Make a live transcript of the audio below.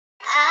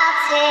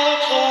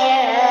take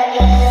care of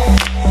you.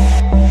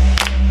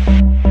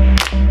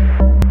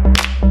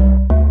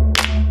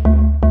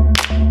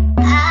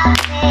 I'll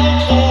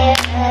take care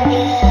of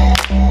you.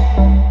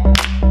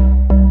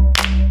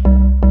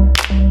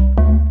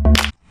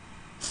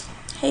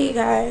 Hey you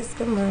guys,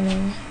 good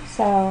morning.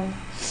 So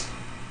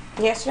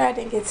yesterday I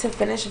didn't get to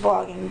finish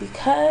vlogging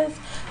because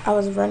I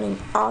was running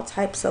all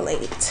types of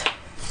late,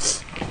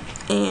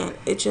 and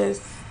it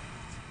just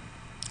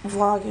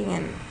vlogging,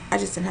 and I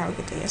just didn't have a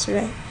good day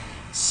yesterday.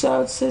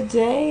 So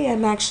today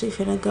I'm actually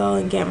finna go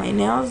and get my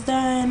nails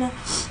done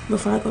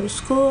before I go to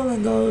school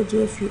and go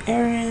do a few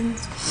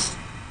errands.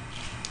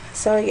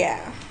 So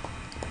yeah,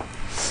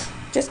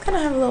 just gonna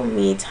have a little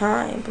me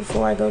time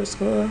before I go to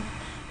school,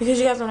 because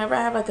you guys, whenever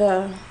I have like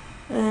a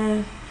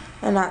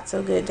not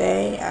so good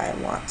day, I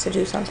want to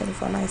do something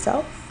for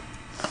myself,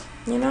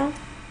 you know.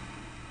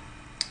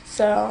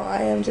 So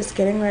I am just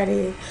getting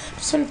ready. I'm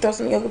just gonna throw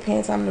some yoga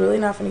pants on. I'm really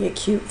not gonna get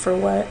cute for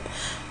what.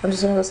 I'm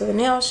just gonna go to the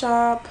nail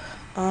shop.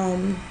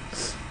 I'm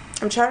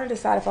trying to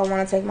decide if I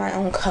want to take my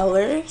own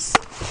colors,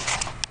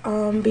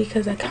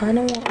 because I kind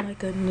of want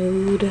like a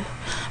nude.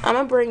 I'm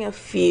gonna bring a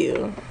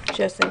few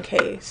just in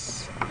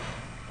case.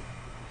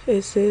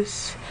 This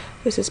is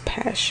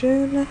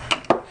Passion.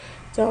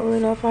 Don't really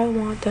know if I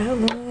want that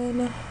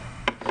one.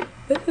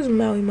 This is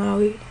Maui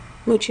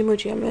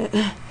Moochie, I meant.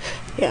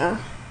 Yeah.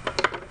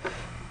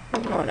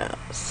 And what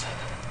else?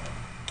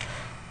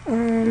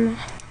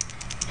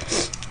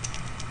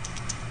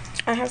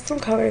 I have some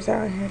colors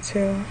out here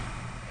too.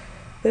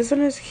 This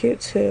one is cute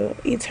too.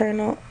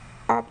 Eternal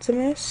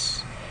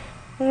Optimist.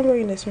 I'm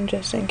bringing this one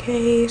just in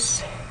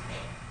case.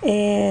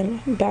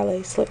 And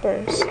ballet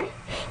slippers.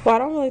 Well, I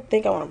don't really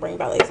think I want to bring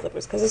ballet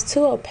slippers because it's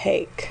too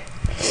opaque.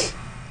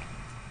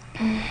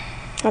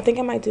 I think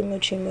I might do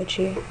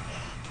Moochie.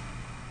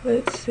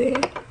 Let's see.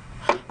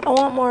 I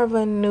want more of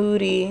a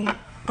nudie.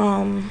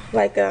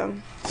 Like oh,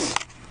 it's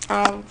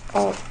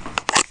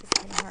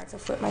kind of hard to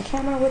flip my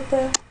camera with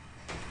that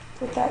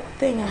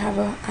thing. I have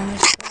a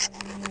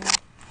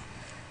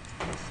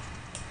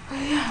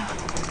oh yeah.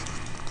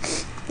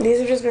 These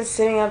have just been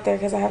sitting up there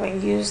because I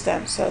haven't used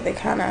them, so they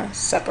kind of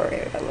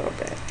separated a little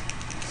bit.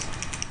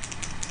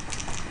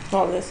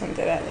 Well, this one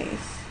did at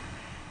least,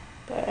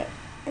 but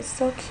it's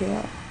so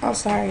cute. I'm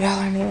sorry, y'all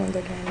aren't even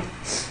looking at me.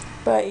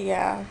 But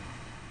yeah.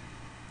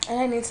 And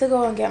I need to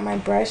go and get my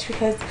brush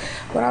because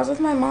when I was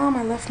with my mom,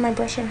 I left my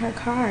brush in her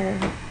car.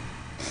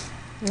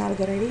 Not a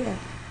good idea.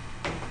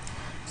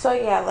 So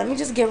yeah, let me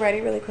just get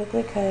ready really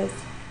quickly because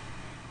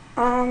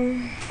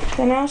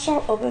the nail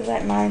shop opens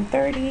at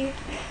 9:30.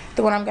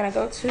 The one I'm gonna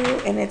go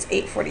to, and it's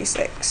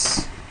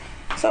 8:46.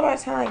 So by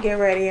the time I get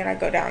ready and I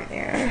go down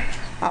there,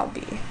 I'll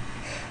be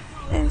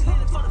in time.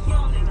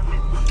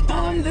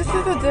 This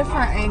is a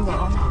different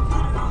angle.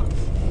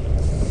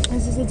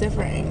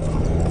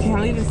 Can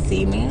y'all even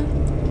see me?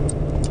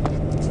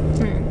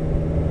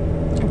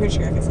 I'm pretty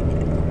sure I can see me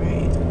now,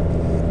 right?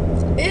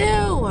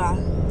 Ew!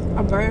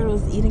 A bird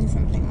was eating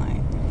something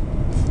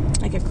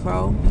like a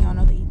crow. Y'all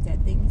know they eat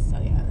dead things, so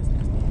yeah, that's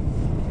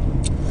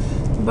nasty.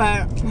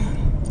 But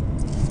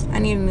I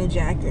need a new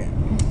jacket.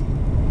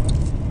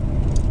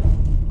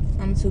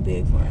 I'm too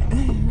big for it.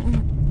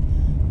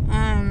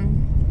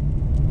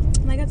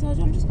 Like I told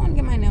you, I'm just going to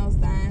get my nails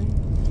done.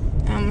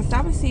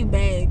 Stop and see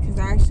bed because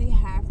I actually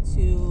have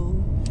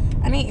to.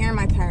 I need air in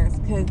my tires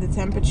because the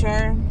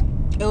temperature,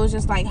 it was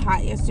just like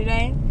hot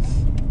yesterday,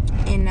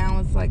 and now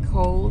it's like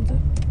cold.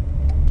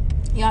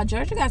 Y'all,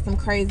 Georgia got some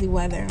crazy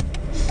weather.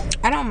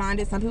 I don't mind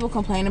it. Some people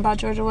complain about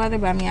Georgia weather,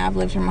 but I mean, I've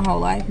lived here my whole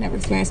life, never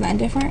experienced nothing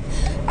different.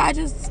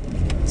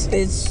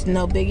 It's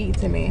no biggie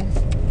to me.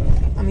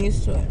 I'm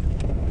used to it.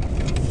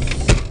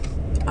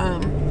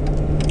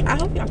 I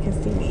hope y'all can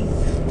see me.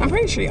 I'm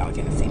pretty sure y'all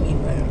can see me,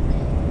 but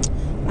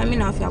let me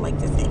know if y'all like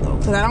this angle,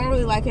 because I don't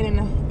really like it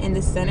in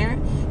the center,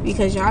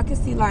 because y'all can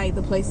see like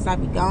the places I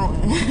be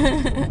going.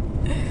 I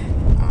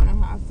don't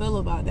know how I feel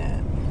about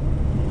that,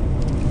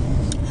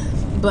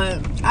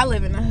 but I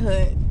live in the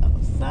hood,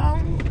 so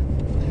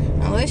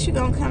unless you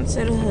gonna come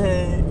to the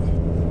hood,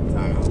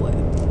 I don't know what.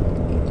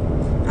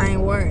 I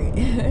ain't worried.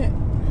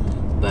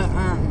 But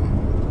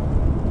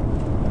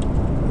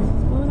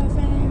what was I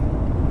saying?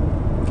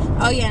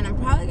 Oh yeah, and I'm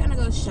probably gonna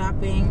go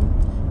shopping.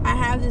 I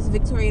have this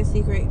Victoria's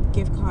Secret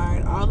gift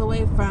card all the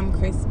way from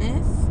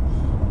Christmas,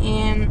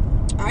 and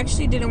I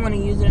actually didn't want to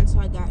use it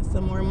until I got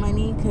some more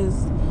money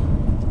because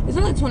it's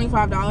only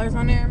 $25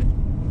 on there,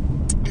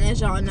 and as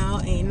y'all know,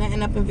 ain't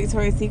nothing up in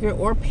Victoria's Secret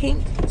or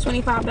Pink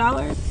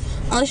 $25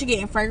 unless you're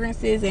getting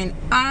fragrances, and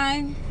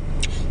I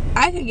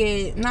could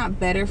get not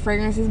better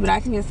fragrances, but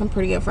I can get some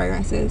pretty good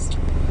fragrances.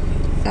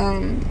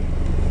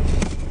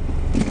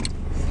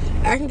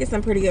 I can get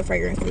some pretty good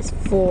fragrances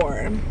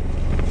for,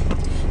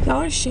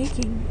 y'all are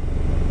shaking.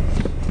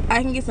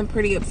 I can get some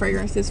pretty good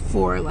fragrances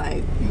for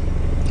like,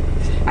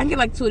 I can get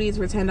like 2 of these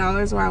for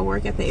 $10 where I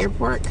work at the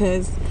airport,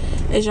 because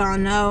as y'all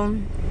know,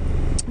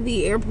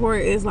 the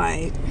airport is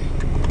like,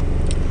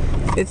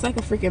 it's like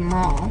a freaking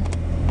mall,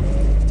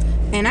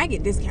 and I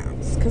get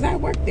discounts because I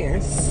work there,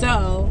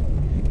 so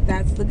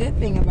that's the good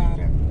thing about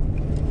it.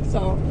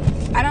 So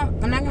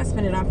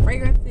spend it on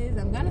fragrances.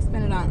 I'm gonna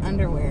spend it on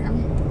underwear. I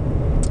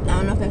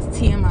don't know if that's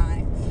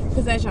TMI,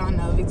 because as y'all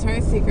know,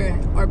 Victoria's Secret,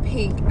 or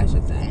Pink I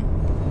should say,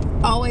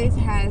 always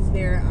has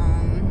their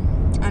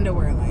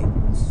underwear like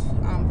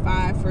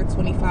 5 for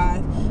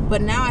 $25,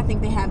 but now I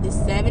think they have this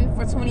 7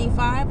 for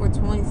 $25 or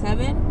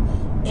 $27,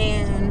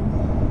 and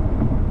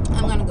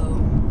I'm gonna go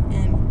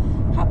and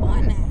hop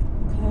on that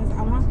because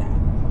I want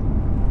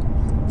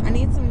that. I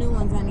need some new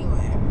ones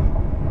anyway.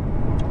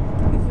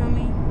 You feel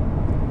me?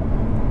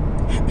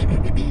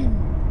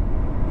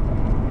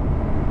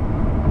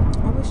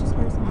 I wish this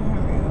person would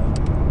hurry up.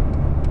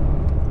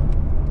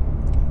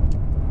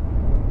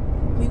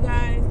 You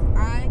guys,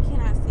 I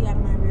cannot see out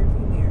of my rear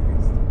view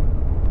mirrors.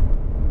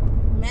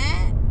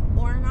 Matte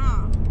or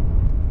not?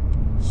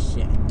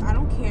 Shit, I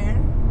don't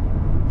care.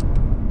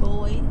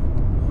 Boy,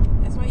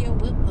 that's why your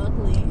whip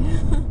ugly.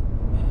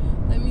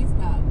 Let me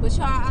stop. But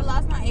y'all, I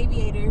lost my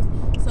aviators,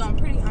 so I'm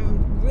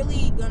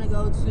really gonna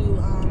go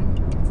to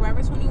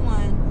Forever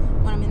 21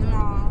 when I'm in the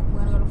mall. I'm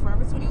gonna go to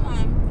Forever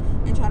 21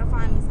 and try to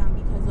find me some,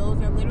 because those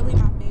are literally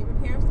my favorite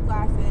pair of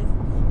glasses,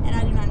 and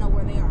I do not know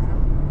where they are.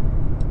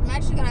 I'm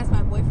actually gonna ask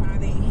my boyfriend, are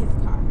they in his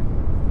car?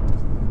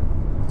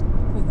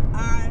 Because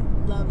I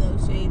love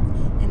those shades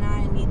and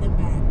I need them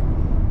back.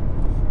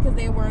 Because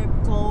they were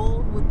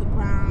gold with the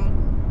brown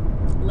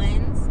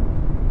lens.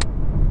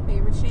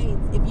 Favorite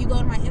shades. If you go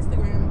to my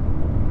Instagram,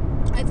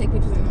 I take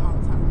pictures of them all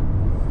the time.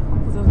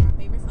 Because those are my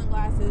favorite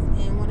sunglasses,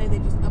 and one day they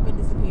just up and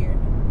disappeared.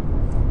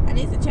 I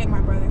need to check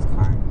my brother's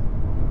car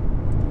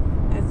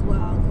as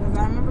well, because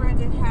I remember I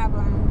did have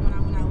them when I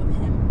went out with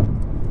him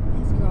and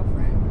his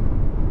girlfriend.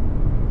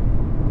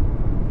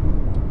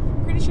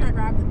 Pretty sure I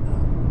grabbed them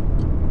though.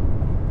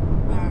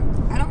 But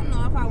I don't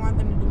know if I want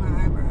them to do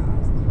my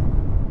eyebrows,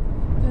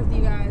 because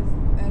you guys,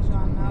 as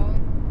y'all know,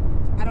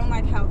 I don't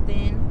like how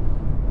thin.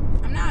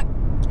 I'm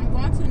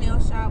going to a nail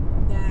shop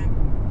that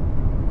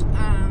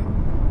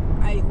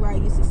where I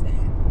used to stay,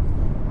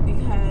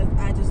 because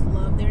I just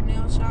love their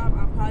nail shop.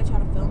 I'll probably try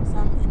to film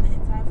some in the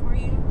inside for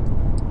you.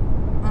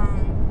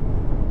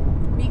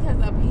 Because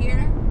up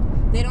here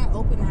they don't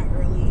open that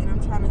early, and I'm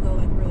trying to go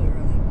like really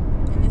early.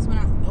 And this one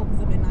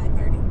opens up at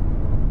 9:30.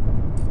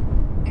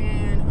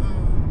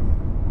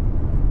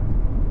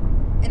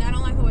 And I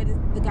don't like the way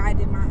the guy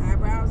did my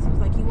eyebrows. He was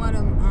like, "You want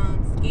them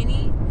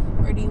skinny,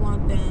 or do you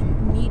want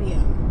them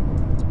medium?"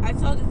 I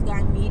told this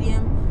guy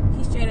medium.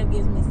 He straight up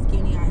gives me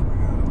skinny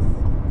eyebrows.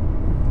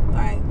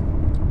 Like,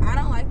 I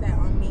don't like that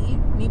on me.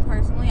 Me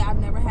personally, I've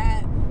never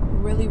had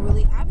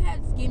I've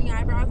had skinny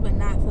eyebrows, but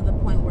not to the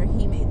point where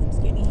he made them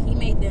skinny. He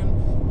made them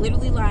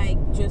literally like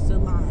just a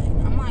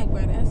line. I'm like,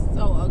 bro, that's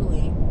so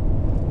ugly.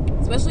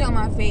 Especially on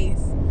my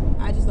face.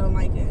 I just don't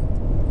like it.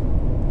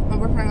 My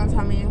boyfriend gonna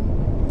tell me,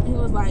 he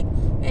was like,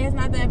 "Hey, it's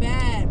not that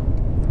bad."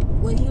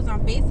 When he was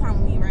on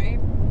FaceTime with me, right?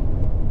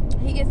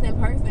 He gets in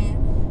person,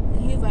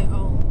 and he's like,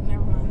 "Oh,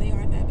 never mind, they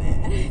aren't that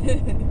bad."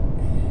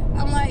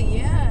 I'm like,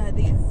 yeah,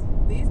 these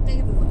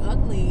things is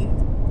ugly.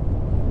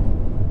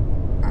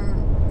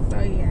 So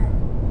yeah,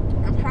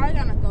 I'm probably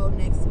gonna go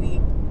next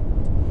week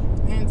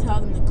and tell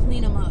them to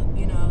clean them up.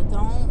 You know,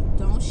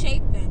 don't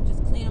shape them,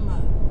 just clean them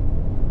up.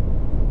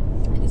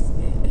 I just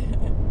spit.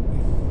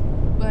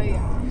 But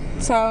yeah,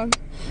 so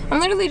I'm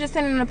literally just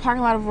sitting in the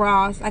parking lot of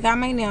Ross. I got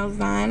my nails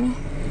done.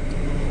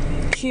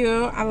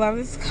 Cute. I love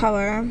this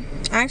color.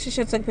 I actually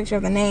should have took a picture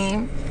of the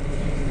name,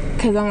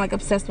 because I'm like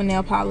obsessed with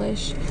nail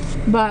polish.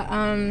 But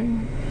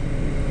I'm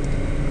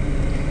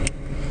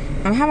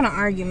having an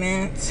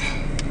argument.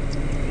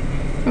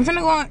 I'm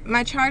finna go on,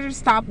 my charger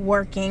stopped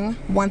working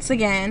once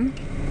again,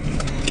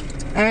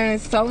 and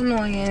it's so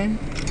annoying,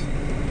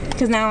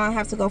 because now I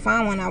have to go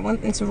find one. I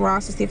went into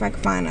Ross to see if I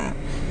could find a,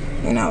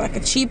 you know, like a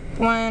cheap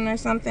one or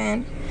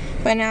something,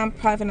 but now I'm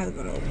probably gonna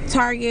go to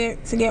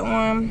Target to get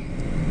one.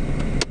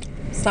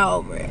 So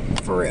over it,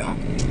 for real.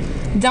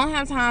 Don't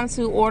have time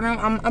to order them.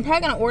 I'm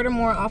probably gonna order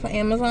more off of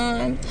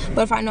Amazon,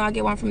 but if I know I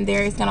get one from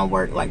there, it's gonna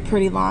work like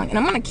pretty long, and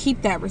I'm gonna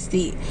keep that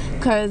receipt,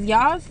 because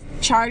y'all's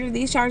chargers,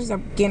 these chargers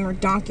are getting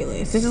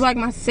redonkulous. This is like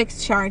my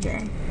 6th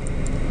charger.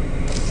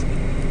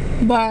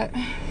 But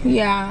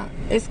yeah,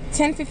 it's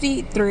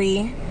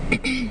 10:53.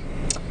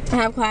 I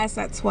have class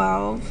at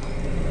 12.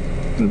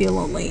 I'm gonna be a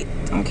little late,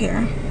 don't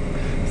care.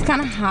 It's kind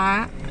of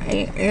hot,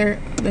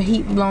 the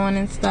heat blowing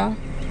and stuff.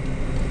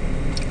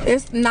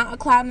 It's not a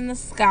cloud in the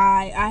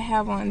sky. I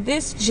have on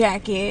this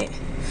jacket,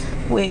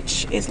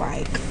 which is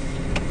like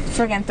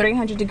friggin'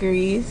 300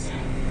 degrees.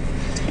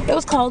 It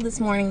was cold this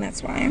morning,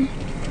 that's why.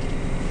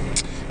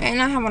 And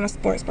I have on a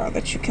sports bra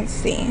that you can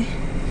see.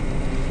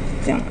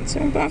 Didn't want to,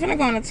 but I'm gonna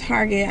go into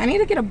Target. I need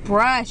to get a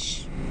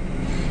brush.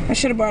 I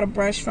should have bought a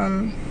brush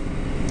from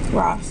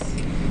Ross,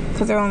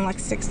 because they're only like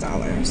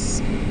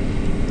 $6.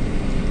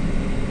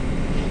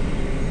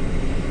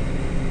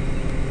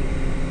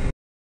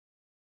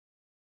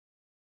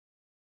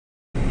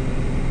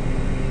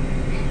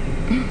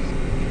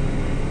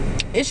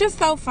 It's just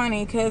so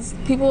funny, because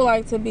people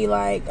like to be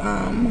like,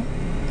 well,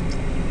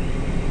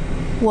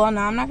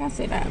 no, I'm not gonna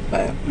say that,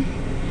 but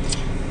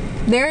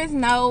There is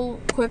no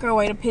quicker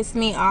way to piss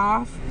me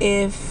off.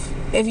 If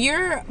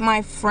you're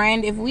my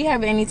friend, if we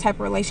have any type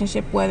of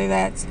relationship, whether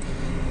that's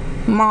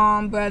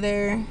mom,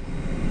 brother,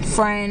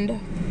 friend,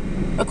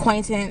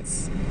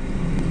 acquaintance,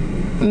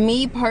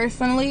 me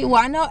personally,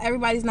 well, I know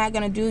everybody's not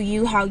gonna do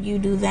you how you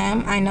do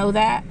them, I know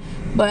that,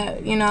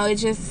 but you know,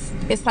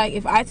 it's like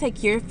if I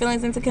take your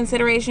feelings into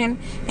consideration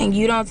and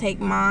you don't take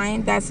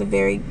mine, that's a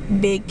very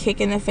big kick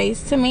in the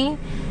face to me,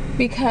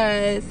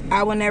 because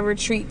I will never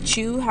treat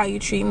you how you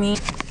treat me.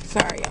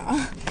 Sorry, y'all.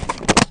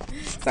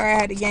 Sorry I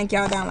had to yank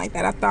y'all down like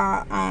that. I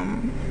thought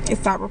it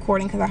stopped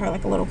recording because I heard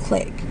like a little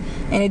click,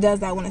 and it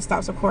does that when it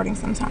stops recording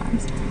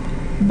sometimes.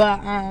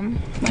 But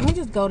let me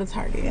just go to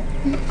Target,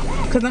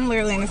 because I'm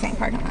literally in the same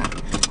parking lot.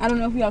 I don't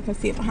know if y'all can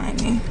see it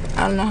behind me.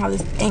 I don't know how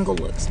this angle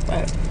looks,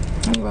 but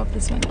let me roll up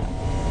this window.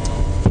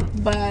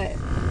 But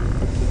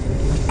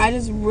I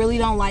just really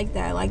don't like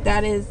that. Like,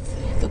 that is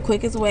the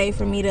quickest way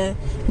for me to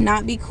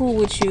not be cool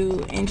with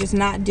you and just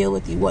not deal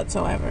with you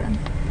whatsoever.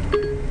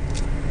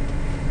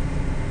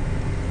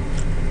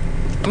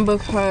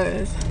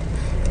 Because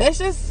it's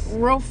just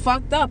real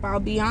fucked up, I'll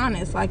be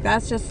honest. Like,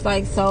 that's just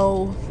like,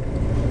 so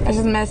that's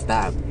just messed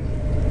up.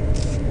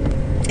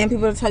 And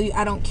people tell you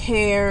I don't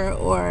care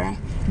or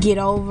get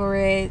over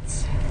it,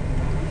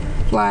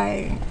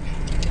 like,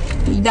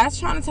 that's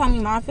trying to tell me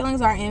my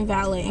feelings are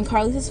invalid, and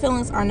Carlita's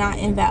feelings are not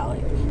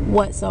invalid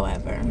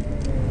whatsoever.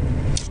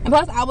 And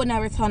plus, I would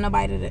never tell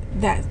nobody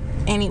that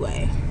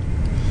anyway.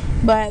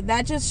 But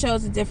that just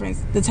shows the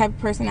difference, the type of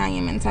person I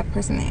am and the type of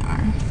person they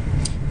are.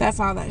 That's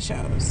all that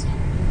shows.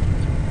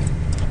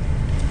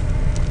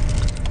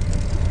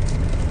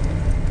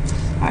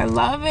 I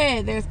love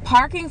it. There's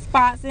parking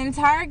spots in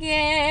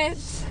Target.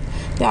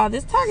 Y'all,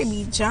 this Target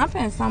be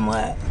jumping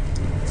somewhat.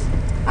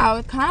 I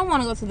would kind of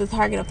want to go to the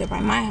Target up there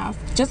by my house,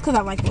 just because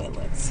I like the way it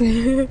looks.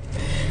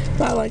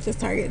 But I like this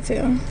Target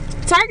too.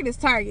 Target is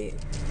Target.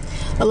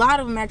 A lot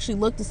of them actually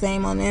look the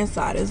same on the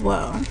inside as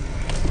well.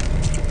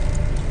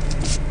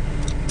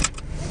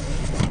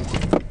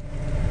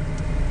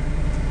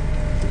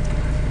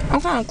 I'm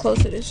kind of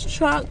close to this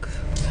truck,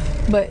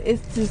 but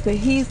it's just that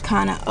he's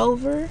kind of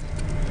over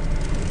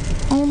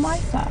on my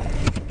side.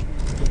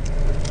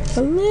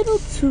 A little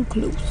too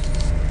close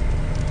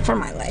for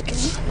my liking.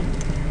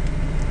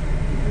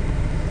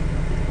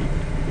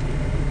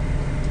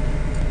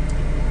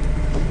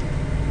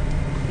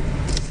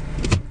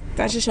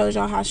 That just shows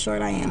y'all how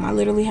short I am. I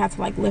literally have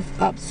to like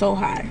lift up so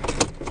high.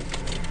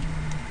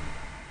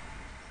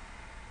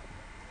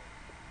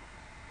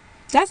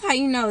 That's how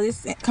you know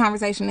this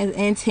conversation is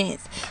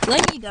intense.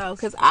 Let me go,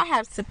 cause I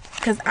have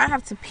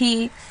to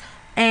pee,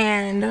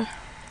 and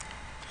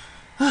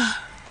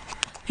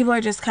people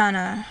are just kind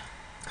of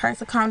trying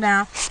to calm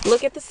down.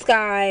 Look at the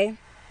sky.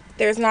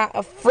 There's not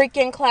a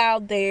freaking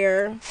cloud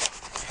there.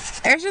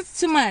 There's just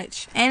too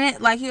much. And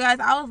it, like, you guys,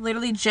 I was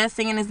literally just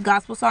singing this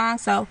gospel song,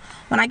 so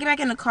when I get back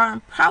in the car,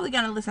 I'm probably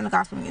gonna listen to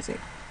gospel music,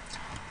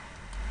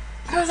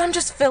 because I'm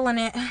just feeling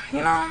it, you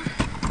know.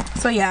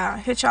 So yeah,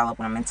 hit y'all up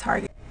when I'm in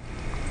Target.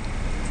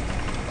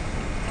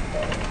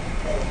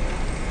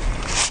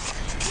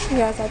 You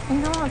guys, I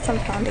think I want some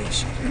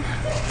foundation.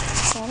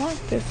 So I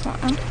like this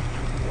one,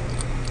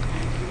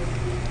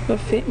 the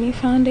Fit Me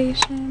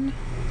foundation.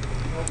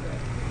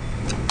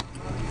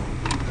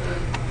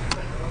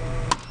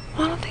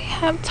 Why don't they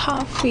have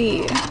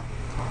toffee? And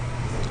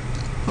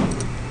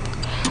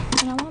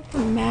I want the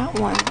matte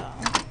one though,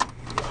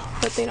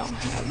 but they don't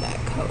have that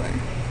color.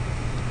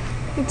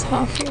 The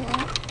toffee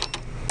one.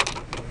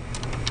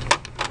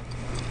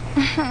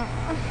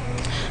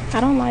 I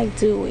don't like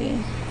dewy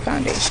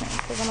foundation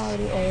because I'm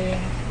already oily.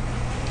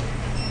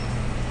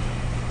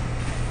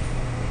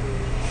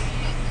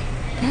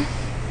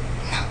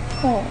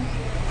 Oh,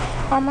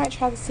 I might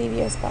try the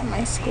CVS by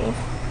my school.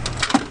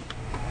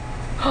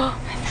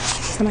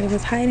 Somebody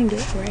was hiding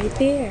it right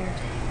there.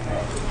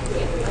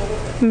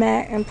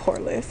 Matte and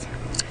poreless.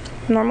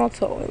 Normal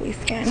to oily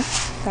skin.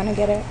 Gonna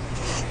get it.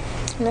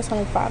 And this one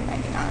is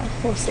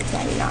 $5.99 or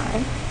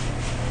 $6.99.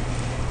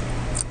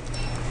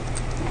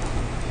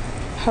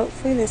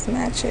 Hopefully this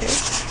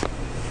matches.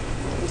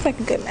 Looks like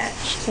a good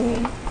match to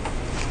me.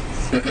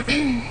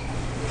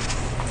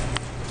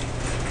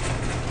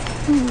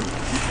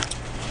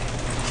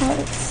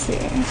 Let's see.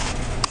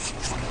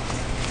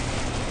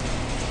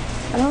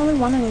 I don't really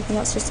want anything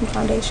else, just some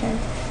foundation.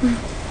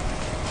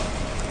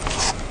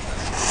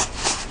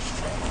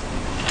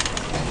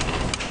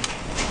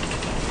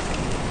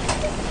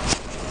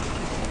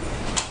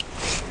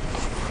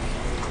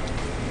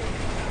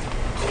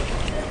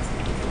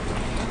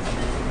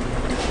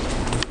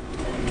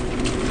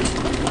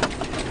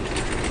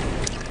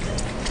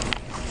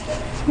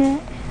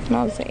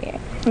 No, say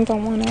it. I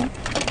don't want it.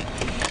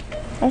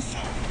 That's...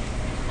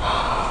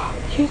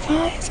 You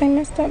guys, I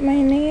messed up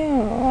my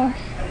nail.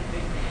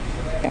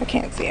 Y'all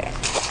can't see it.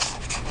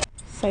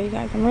 So you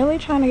guys, I'm really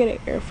trying to get an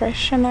air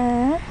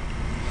freshener.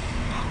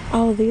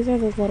 Oh, these are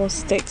those little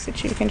sticks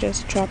that you can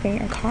just drop in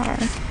your car.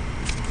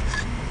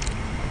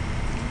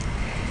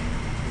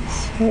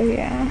 So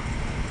yeah,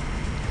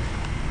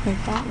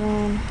 like that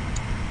one.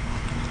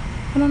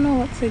 I don't know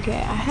what to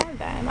get. I had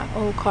that in my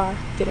old car.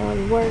 Didn't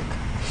really work.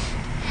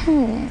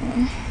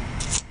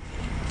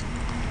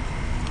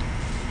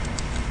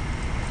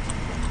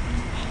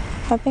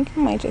 I think I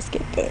might just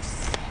get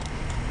this.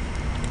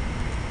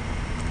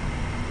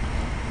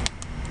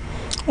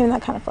 Even though I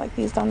kind of feel like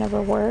these don't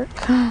ever work.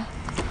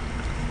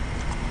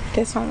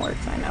 This one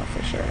works, I know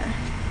for sure.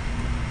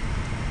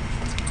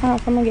 Oh,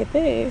 if I'm gonna get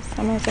this,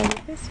 I might as well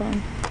get this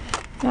one.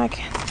 No, I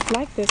can't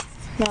like this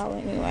smell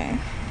anyway.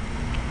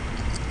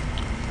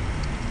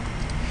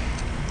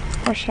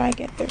 Or should I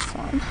get this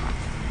one?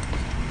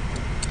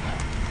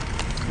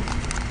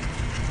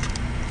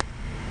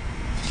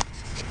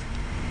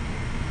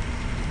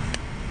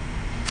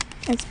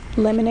 It's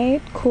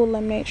lemonade, cool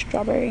lemonade,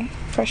 strawberry,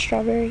 fresh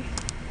strawberry,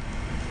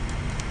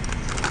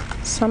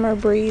 summer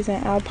breeze,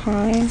 and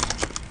alpine.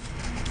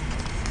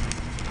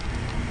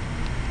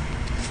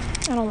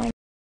 I don't like it.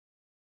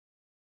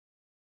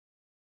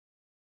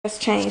 It's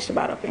changed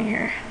about up in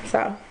here.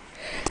 So,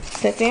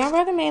 since me and my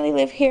brother mainly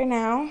live here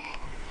now.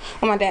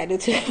 Well, my dad do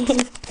too.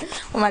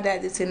 Well, my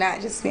dad do too,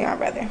 not just me and my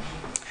brother.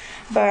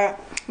 But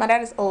my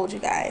dad is old, you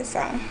guys,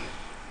 so.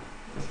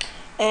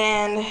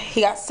 And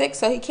he got sick,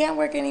 so he can't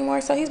work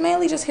anymore. So he's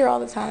mainly just here all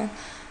the time.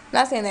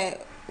 Not saying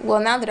that, well,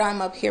 now that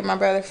I'm up here, my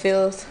brother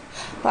feels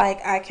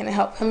like I can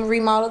help him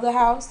remodel the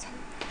house.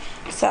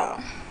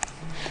 So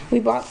we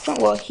bought some,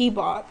 well, he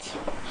bought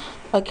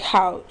a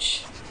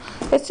couch.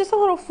 It's just a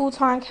little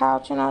futon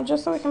couch, you know,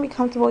 just so we can be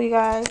comfortable, you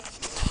guys.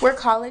 We're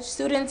college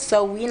students,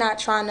 so we're not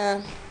trying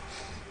to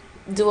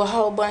do a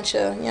whole bunch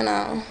of, you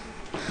know,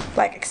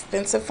 like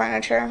expensive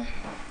furniture.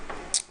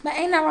 But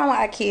ain't nothing wrong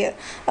with IKEA.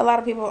 A lot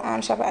of people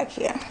shop at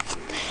IKEA.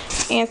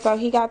 And so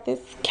he got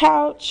this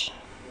couch.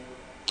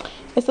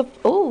 It's a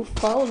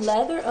faux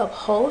leather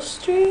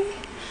upholstery.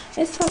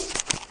 It's so,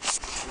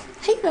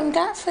 he even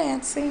got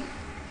fancy.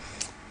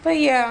 But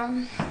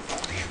yeah,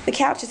 the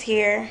couch is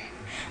here.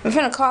 I'm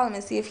finna call him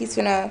and see if he's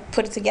finna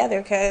put it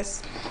together,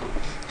 cause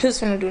who's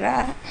finna do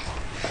that?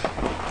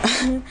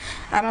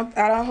 I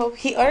don't hope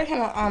he ordered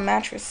him a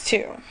mattress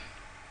too.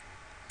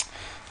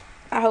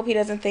 I hope he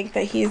doesn't think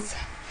that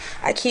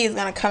IKEA is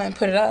gonna come and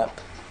put it up.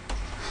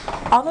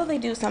 Although they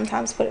do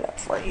sometimes put it up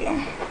for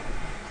you.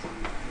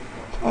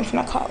 I'm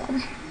gonna call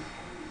him.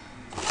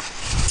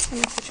 Let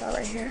me put y'all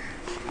right here.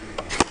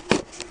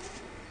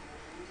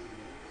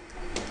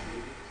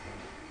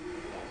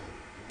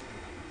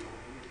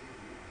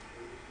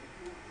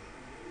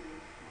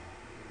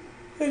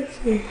 Let's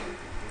see.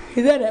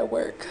 He's at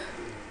work.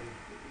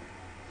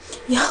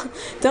 Y'all,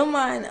 don't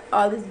mind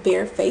all this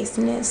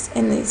barefacedness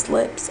in these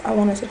lips. I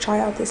wanted to try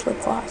out this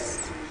lip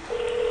gloss.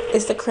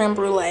 It's the creme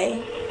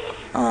brulee.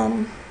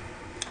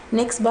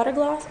 NYX butter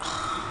gloss.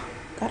 Oh,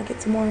 gotta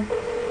get some more.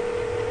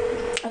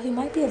 Oh, he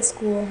might be at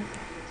school.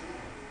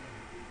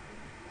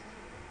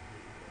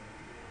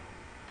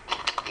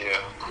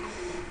 Yeah.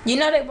 You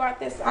know they bought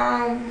this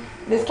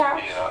this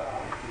couch?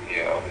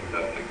 Yeah, I'll be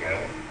done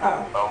again.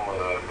 Oh. I'm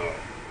gonna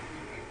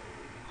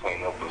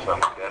clean up or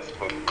something. That's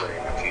supposed to bring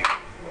the TV.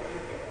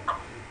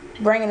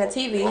 Bringing the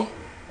TV.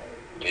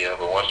 Yeah,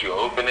 but once you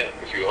open it,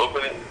 if you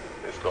open it,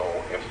 it's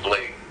gonna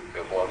inflate.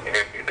 Because once you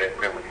empty that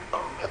memory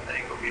foam, that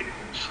thing will be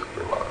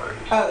super large.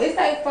 Oh, it's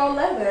like faux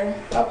leather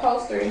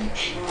upholstery.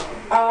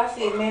 Oh, I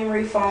see.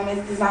 Memory foam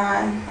is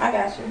designed. I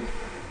got you.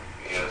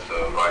 Yeah,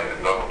 so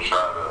like don't try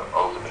to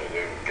open it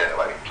and get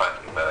like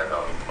plastic bag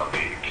on it.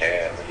 Maybe you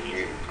can, and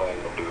you plan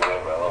to do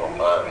whatever. I don't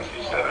mind if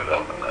you set it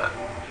up or not.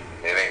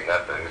 It ain't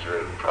nothing. It's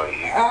really probably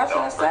easy. I was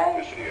gonna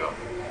say,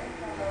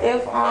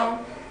 if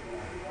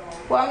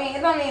well, I mean,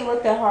 it don't even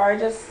look that hard.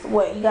 Just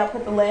what you gotta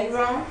put the legs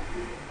on. I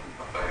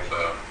think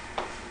so.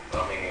 I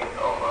mean,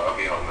 I'll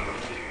be on the new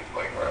TV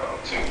like around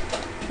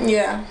 2.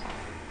 Yeah.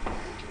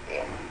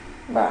 Yeah.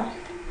 Bye.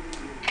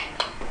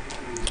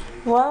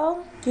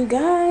 Well, you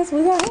guys,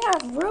 he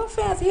got real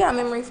fancy. He got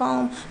memory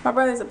foam. My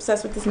brother's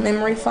obsessed with this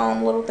memory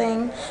foam little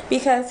thing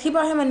because he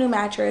bought him a new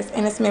mattress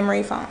and it's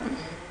memory foam.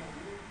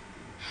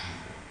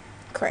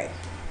 Great.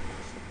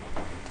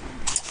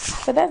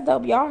 But that's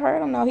dope. Y'all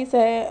heard him though. He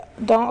said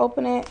don't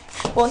open it.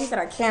 Well, he said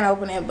I can't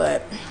open it,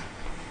 but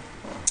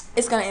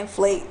it's gonna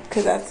inflate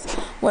because that's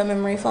what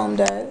memory foam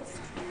does.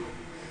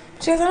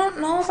 She goes, I don't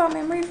know about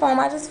memory foam.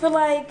 I just feel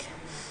like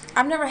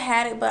I've never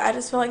had it, but I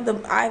just feel like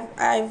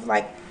I've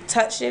like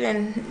touched it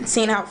and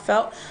seen how it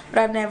felt, but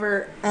I've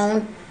never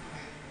owned.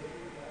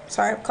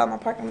 Sorry, I called my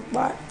parking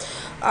lot.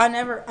 I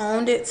never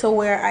owned it to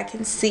where I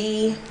can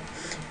see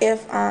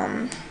if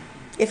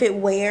it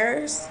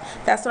wears.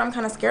 That's what I'm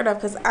kind of scared of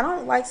because I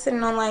don't like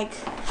sitting on like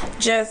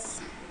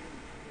just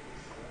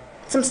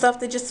some stuff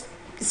that just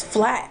is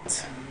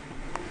flat.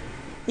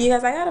 You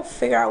guys, I gotta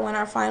figure out when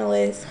our final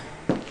is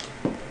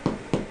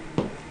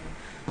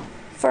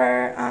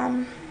for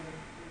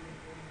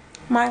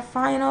my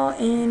final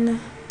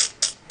in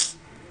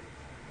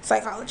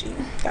psychology.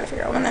 Gotta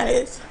figure out when that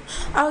is.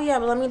 Oh yeah,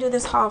 but let me do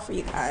this haul for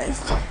you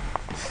guys.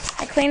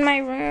 I cleaned my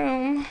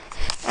room.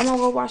 I'm gonna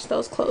go wash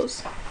those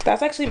clothes.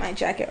 That's actually my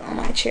jacket on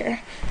my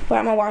chair, but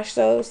I'm gonna wash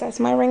those. That's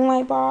my ring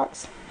light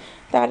box.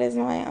 That is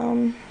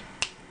my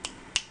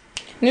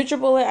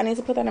NutriBullet, I need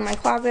to put that in my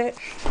closet.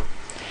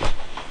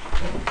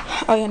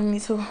 Oh yeah, I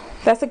need to.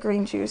 That's a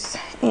green juice,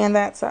 and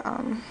that's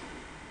a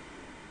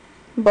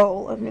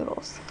bowl of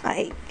noodles I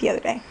ate the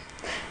other day.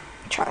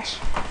 Trash.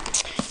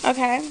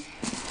 Okay,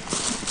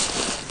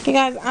 you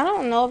guys, I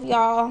don't know if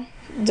y'all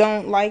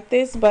don't like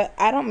this, but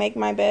I don't make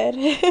my bed.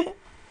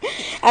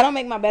 I don't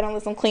make my bed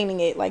unless I'm cleaning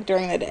it, like,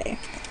 during the day.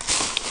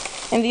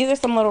 And these are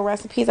some little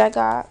recipes I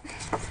got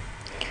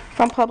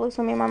from Publix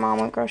when me and my mom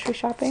went grocery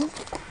shopping.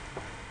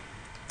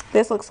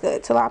 This looks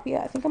good.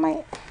 Tilapia. I think I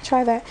might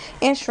try that.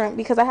 And shrimp,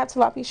 because I have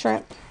tilapia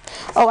shrimp.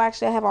 Oh,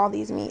 actually, I have all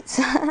these meats.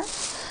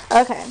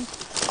 Okay.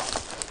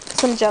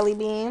 Some jelly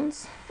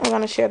beans. I'm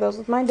going to share those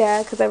with my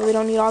dad because I really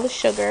don't need all the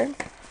sugar.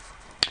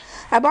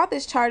 I bought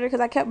this charger because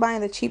I kept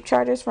buying the cheap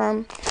chargers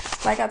from,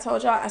 like I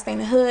told y'all, I stay in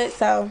the hood.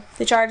 So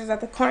the chargers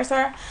at the corner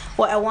store,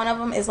 well, at one of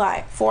them is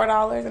like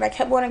 $4. And I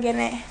kept wanting to get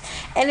it.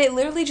 And it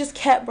literally just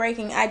kept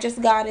breaking. I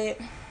just got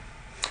it.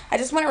 I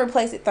just want to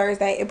replace it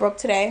Thursday. It broke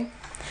today.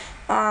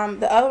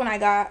 The other one I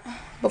got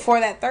before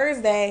that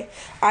Thursday,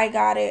 I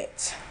got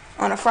it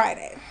on a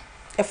Friday.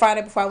 A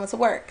Friday before I went to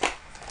work.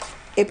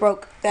 It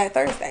broke that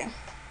Thursday.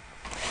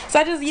 So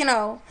I just, you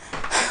know,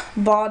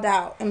 balled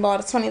out and bought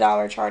a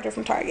 $20 charger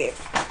from Target.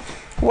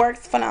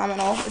 Works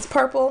phenomenal. It's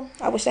purple.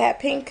 I wish I had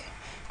pink,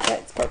 but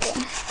it's purple.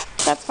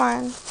 That's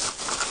fine.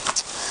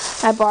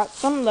 I bought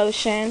some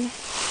lotion.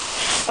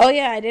 Oh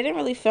yeah, I didn't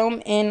really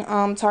film in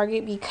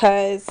Target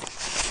because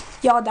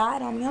y'all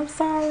died on me. I'm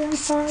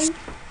sorry.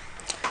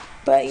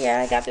 But yeah,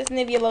 I got this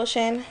Nivea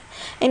lotion.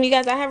 And you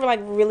guys, I have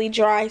like really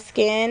dry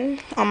skin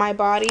on my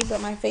body,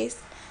 but my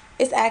face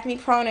is acne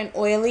prone and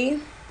oily.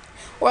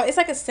 Well, it's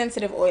like a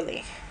sensitive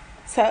oily.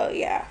 So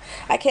yeah,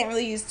 I can't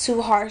really use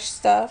too harsh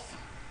stuff.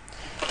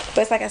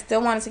 But it's like I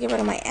still wanted to get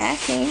rid of my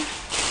acne.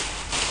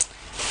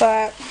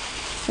 But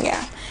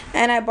yeah.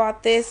 And I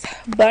bought this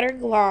butter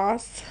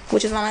gloss,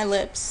 which is on my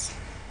lips.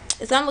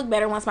 It's gonna look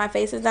better once my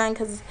face is done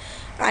because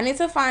I need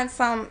to find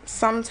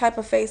some type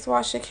of face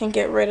wash that can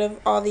get rid of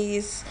all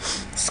these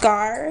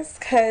scars,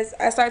 because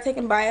I started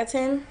taking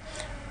biotin.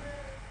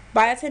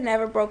 Biotin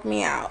never broke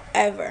me out,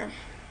 ever.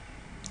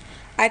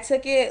 I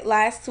took it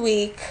last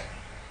week,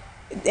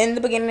 in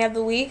the beginning of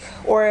the week,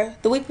 or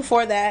the week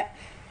before that,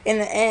 in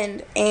the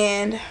end,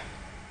 and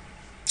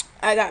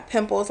I got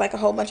pimples, like a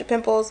whole bunch of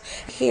pimples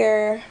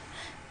here,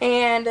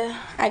 and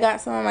I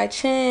got some on my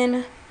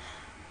chin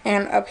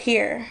and up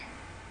here.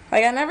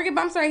 Like, I never get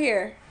bumps right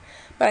here,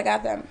 but I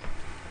got them.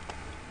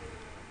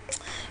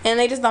 And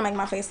they just don't make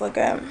my face look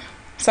good.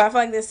 So I feel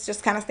like this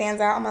just kind of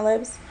stands out on my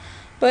lips.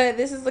 But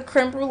this is the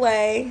creme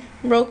brulee.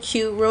 Real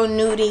cute, real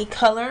nudie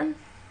color.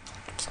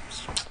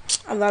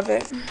 I love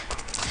it.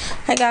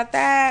 I got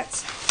that.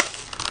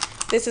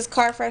 This is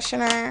car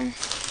freshener.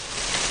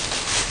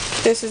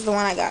 This is the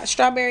one I got.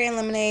 Strawberry and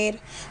lemonade.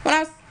 When I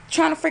was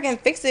trying to freaking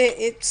fix it,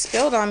 it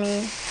spilled on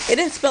me. It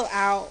didn't spill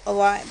out a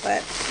lot,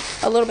 but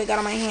a little bit got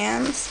on my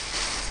hands.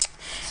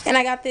 And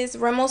I got this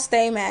Rimmel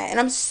Stay Matte. And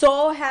I'm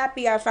so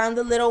happy I found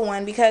the little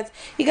one because,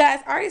 you guys,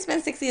 I already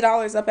spent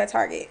 $60 up at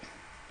Target.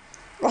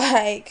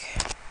 Like,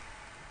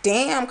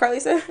 damn,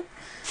 Carlisa.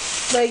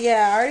 But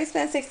yeah, I already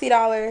spent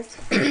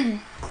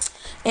 $60.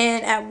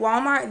 And at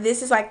Walmart,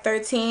 this is like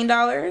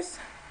 $13.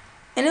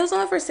 And it was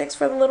only for $6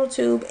 for the little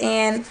tube.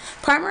 And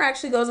primer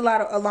actually goes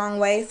a long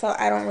way, so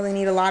I don't really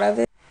need a lot of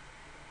it.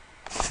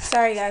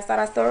 Sorry, guys. Thought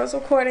I still was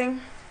recording.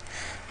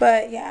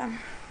 But yeah.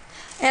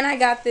 And I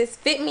got this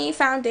Fit Me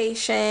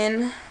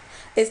foundation.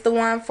 It's the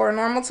one for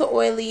normal to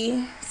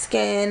oily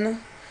skin.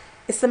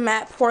 It's the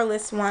matte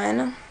poreless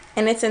one.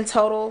 And it's in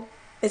total.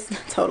 It's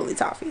totally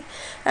toffee.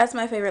 That's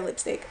my favorite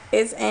lipstick.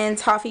 It's in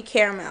toffee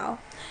caramel.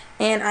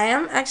 And I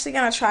am actually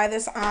going to try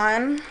this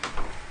on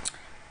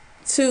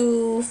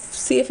to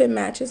see if it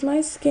matches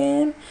my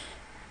skin.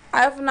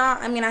 I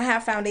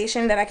have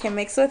foundation that I can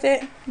mix with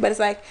it. But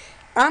it's like,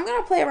 I'm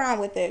going to play around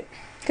with it.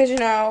 Because, you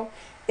know,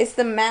 it's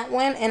the matte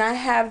one. And I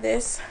have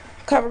this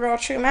CoverGirl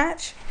True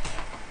Match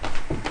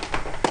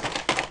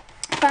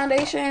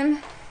foundation,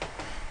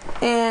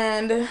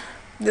 and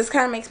this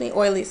kind of makes me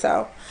oily,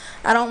 so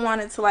I don't want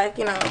it to, like,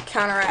 you know,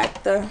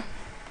 counteract the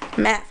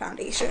matte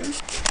foundation.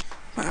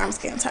 My arm's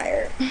getting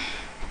tired.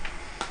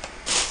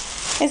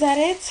 Is that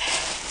it?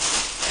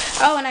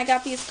 Oh, and I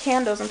got these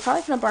candles. I'm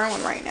probably gonna burn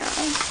one right now.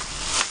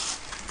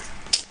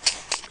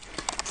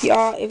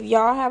 Y'all, if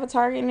y'all have a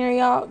Target near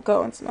y'all,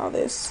 go and smell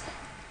this.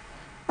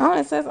 Oh,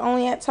 it says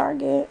only at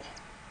Target.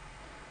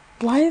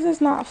 Why is this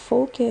not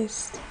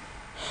focused?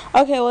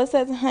 Okay, well, it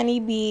says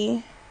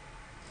honeybee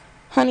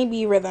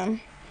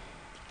rhythm.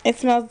 It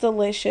smells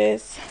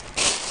delicious.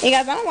 You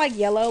guys, I don't like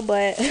yellow,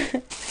 but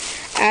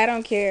I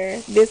don't care.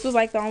 This was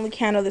like the only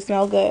candle that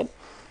smelled good.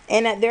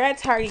 And they're at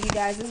Target, you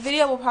guys. This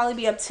video will probably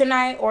be up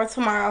tonight or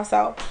tomorrow,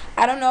 so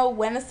I don't know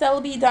when the sale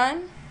will be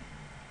done.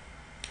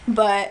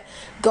 But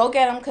go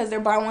get them because they're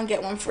buy one,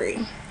 get one free.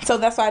 So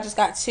that's why I just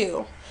got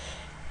 2.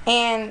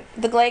 And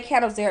the Glade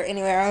candles there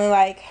anyway are only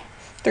like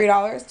 $3,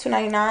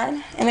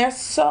 $2.99, and they're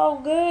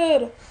so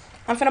good.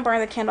 I'm gonna burn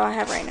the candle I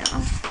have right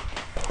now.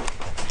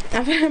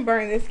 I'm gonna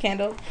burn this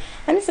candle.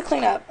 I need to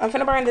clean up. I'm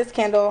gonna burn this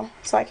candle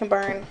so I can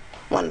burn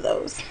one of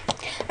those.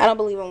 I don't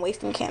believe in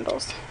wasting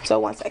candles. So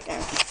 1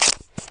 second.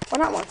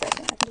 Well, not 1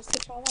 second. I can just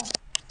switch all up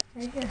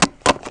right here.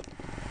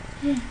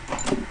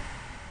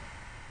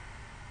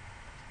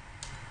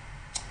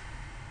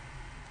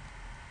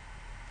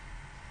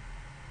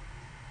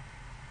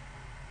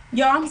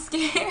 Yo, I'm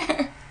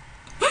scared.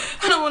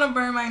 I don't want to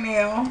burn my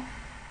nail.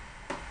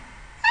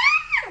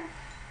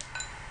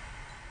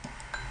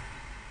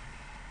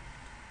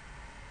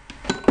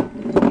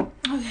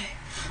 Okay,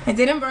 I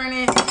didn't burn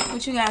it,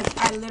 but you guys,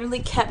 I literally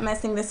kept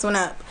messing this one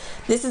up.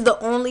 This is the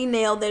only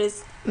nail that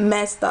is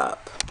messed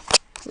up.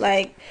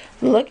 Like,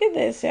 look at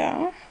this,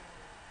 y'all.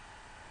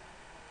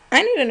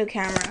 I need a new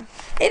camera.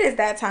 It is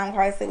that time,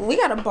 Christ. We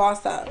gotta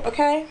boss up,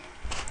 okay?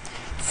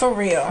 For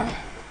real.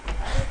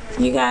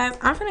 You guys,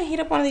 I'm gonna heat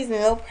up one of these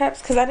meal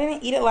preps because I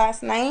didn't eat it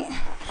last night.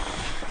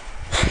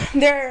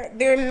 They're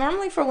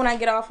normally for when I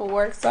get off of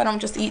work, so I don't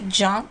just eat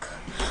junk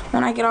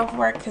when I get off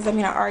work, because I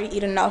mean I already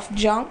eat enough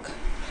junk.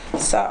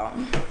 So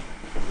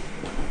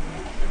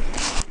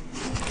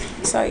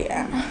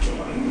yeah,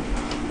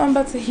 I'm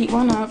about to heat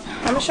one up.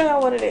 I'm gonna show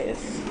y'all what it is.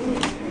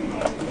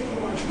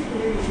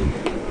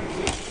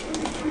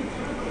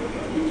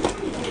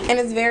 And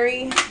it's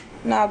very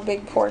not a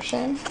big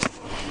portion.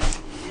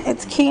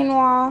 It's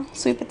quinoa,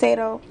 sweet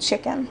potato,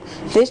 chicken.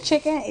 This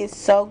chicken is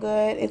so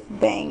good. It's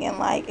banging.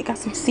 Like, it got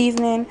some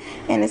seasoning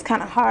and it's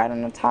kind of hard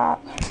on the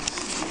top.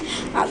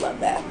 I love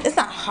that. It's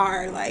not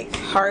hard, like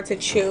hard to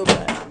chew,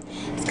 but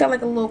it's got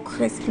like a little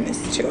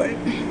crispness to it.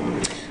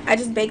 I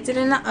just baked it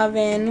in the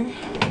oven.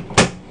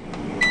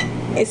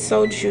 It's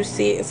so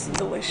juicy. It's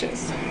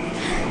delicious.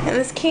 And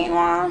this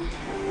quinoa,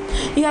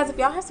 you guys, if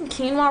y'all have some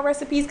quinoa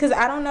recipes, because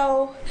I don't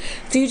know,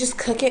 do you just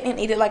cook it and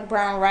eat it like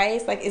brown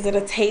rice? Like, is it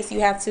a taste you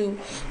have to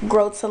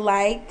grow to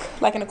like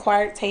an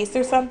acquired taste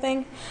or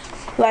something?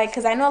 Like,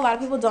 because I know a lot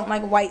of people don't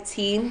like white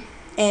tea,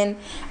 and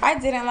I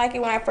didn't like it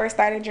when I first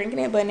started drinking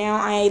it, but now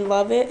I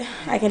love it.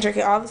 I can drink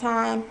it all the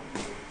time.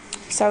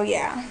 So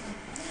yeah,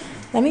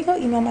 let me go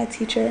email my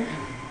teacher.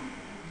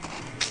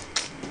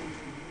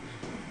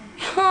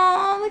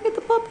 Oh, look at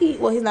the puppy.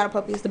 Well, he's not a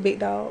puppy, it's the big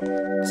dog.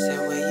 Say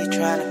where you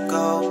trying to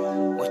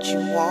go, what you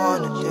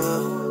wanna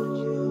do.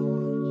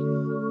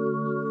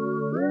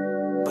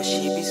 But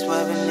she be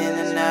swerving in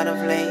and out of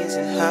lanes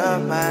in her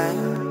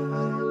mind.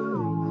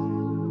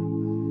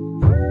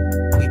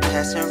 We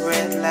pass a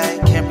red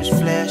light, cameras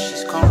flare,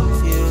 she's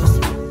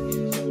confused.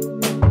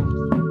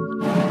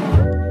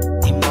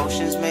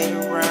 Emotions made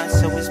her run,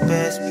 so it's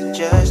best we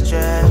just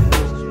drive.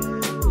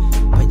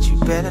 But you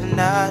better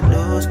not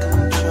lose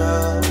control.